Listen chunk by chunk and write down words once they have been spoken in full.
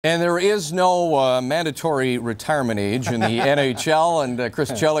And there is no mandatory retirement age in the NHL, and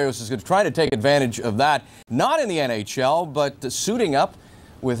Chris Chelios is going to try to take advantage of that. Not in the NHL, but suiting up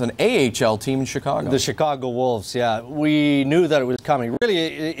with an AHL team in Chicago. The Chicago Wolves, yeah. We knew that it was coming. Really,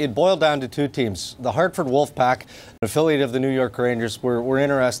 it boiled down to two teams. The Hartford Wolfpack, an affiliate of the New York Rangers, were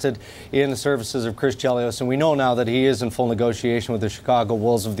interested in the services of Chris Chelios, and we know now that he is in full negotiation with the Chicago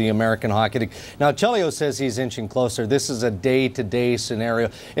Wolves of the American Hockey League. Now, Chelios says he's inching closer. This is a day-to-day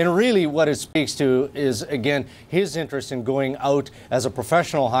scenario. And really what it speaks to is, again, his interest in going out as a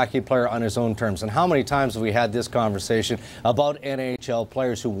professional hockey player on his own terms. And how many times have we had this conversation about NHL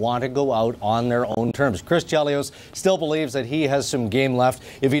players who want to go out on their own terms? Chris Chelios still believes that he has some game left.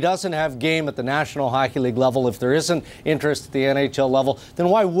 If he doesn't have game at the National Hockey League level, if there isn't interest at the NHL level, then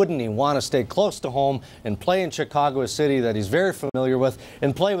why wouldn't he want to stay close to home and play in Chicago, a city that he's very familiar with,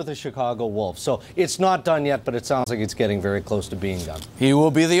 and play with the Chicago Wolves? So it's not done yet, but it sounds like it's getting very close to being done. He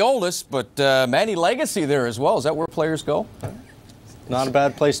will be the oldest, but Manny legacy there as well. Is that where players go? Not a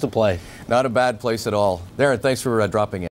bad place to play. Not a bad place at all. Darren, thanks for dropping in.